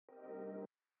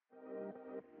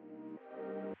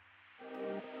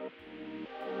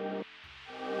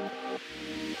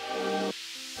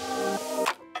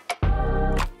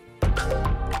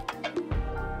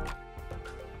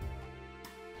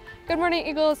Good morning,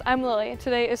 Eagles. I'm Lily.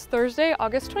 Today is Thursday,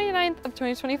 August 29th of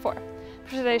 2024.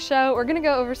 For today's show, we're going to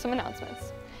go over some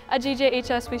announcements. At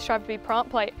GJHS, we strive to be prompt,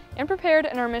 polite, and prepared,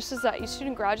 and our mission is that each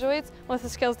student graduates with the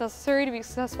skills necessary to be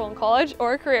successful in college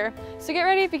or a career. So get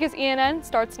ready because ENN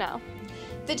starts now.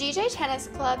 The GJ Tennis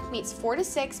Club meets 4 to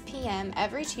 6 p.m.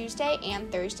 every Tuesday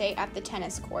and Thursday at the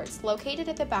tennis courts located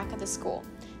at the back of the school.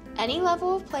 Any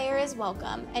level of player is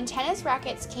welcome, and tennis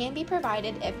rackets can be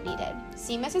provided if needed.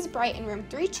 See Mrs. Bright in room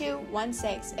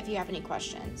 3216 if you have any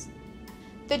questions.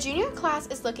 The junior class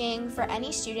is looking for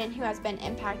any student who has been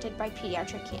impacted by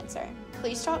pediatric cancer.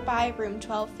 Please stop by room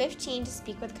 1215 to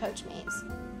speak with Coach Mays.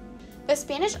 The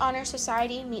Spanish Honor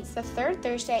Society meets the third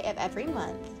Thursday of every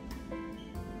month.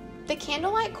 The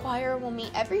Candlelight Choir will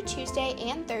meet every Tuesday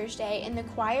and Thursday in the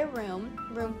choir room,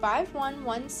 room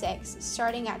 5116,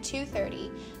 starting at 2:30.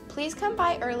 Please come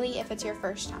by early if it's your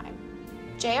first time.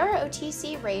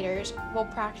 JROTC Raiders will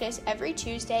practice every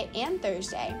Tuesday and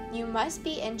Thursday. You must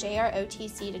be in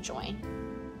JROTC to join.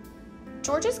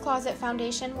 George's Closet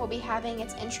Foundation will be having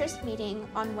its interest meeting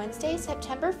on Wednesday,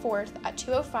 September 4th at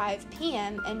 2:05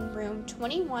 p.m. in room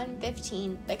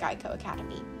 2115, the Geico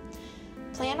Academy.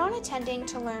 Plan on attending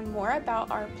to learn more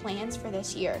about our plans for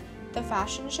this year, the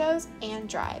fashion shows, and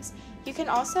drives. You can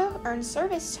also earn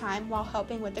service time while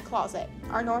helping with the closet.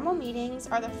 Our normal meetings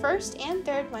are the first and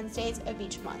third Wednesdays of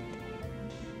each month.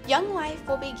 Young Life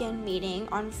will begin meeting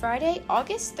on Friday,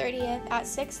 August 30th at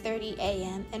 6:30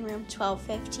 a.m. in room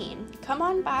 1215. Come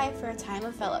on by for a time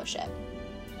of fellowship.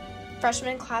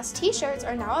 Freshman class t-shirts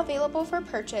are now available for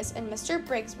purchase in Mr.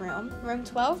 Briggs' room, room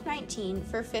 1219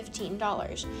 for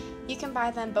 $15. You can buy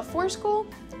them before school,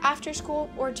 after school,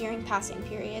 or during passing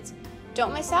periods.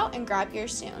 Don't miss out and grab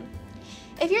yours soon.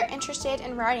 If you're interested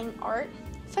in writing art,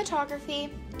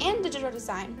 photography, and digital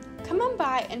design, come on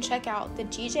by and check out the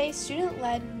GJ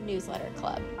Student-Led Newsletter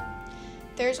Club.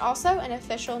 There's also an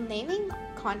official naming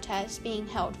contest being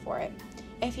held for it.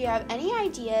 If you have any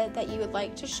idea that you would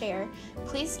like to share,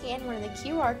 please scan one of the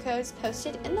QR codes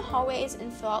posted in the hallways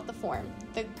and fill out the form.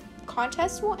 The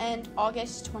contest will end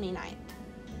August 29th.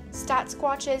 Stat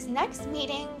Squatch's next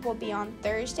meeting will be on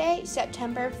Thursday,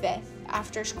 September 5th,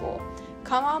 after school.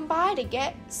 Come on by to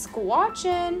get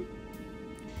squatching!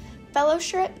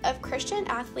 Fellowship of Christian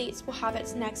Athletes will have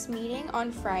its next meeting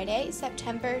on Friday,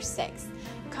 September 6th.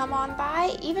 Come on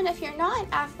by even if you're not an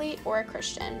athlete or a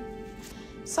Christian.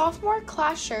 Sophomore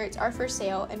class shirts are for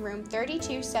sale in room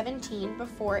 3217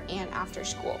 before and after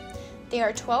school. They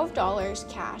are $12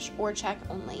 cash or check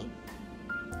only.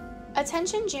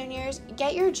 Attention juniors,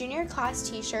 get your junior class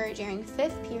t-shirt during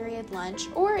 5th period lunch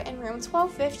or in room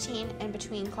 1215 in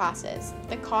between classes.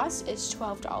 The cost is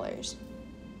 $12.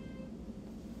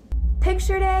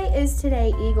 Picture Day is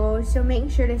today, Eagles, so make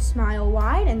sure to smile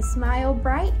wide and smile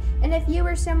bright. And if you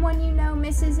or someone you know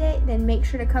misses it, then make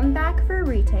sure to come back for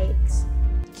retakes.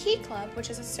 Key Club, which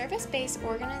is a service-based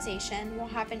organization, will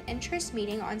have an interest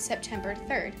meeting on September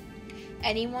 3rd.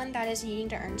 Anyone that is needing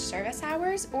to earn service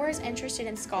hours or is interested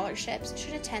in scholarships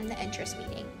should attend the interest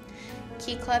meeting.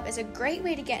 Key Club is a great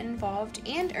way to get involved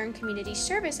and earn community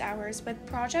service hours with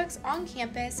projects on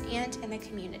campus and in the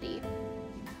community.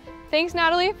 Thanks,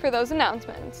 Natalie, for those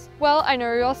announcements. Well, I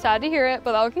know you're all sad to hear it,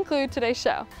 but that will conclude today's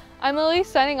show. I'm Lily,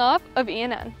 signing off of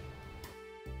ENN.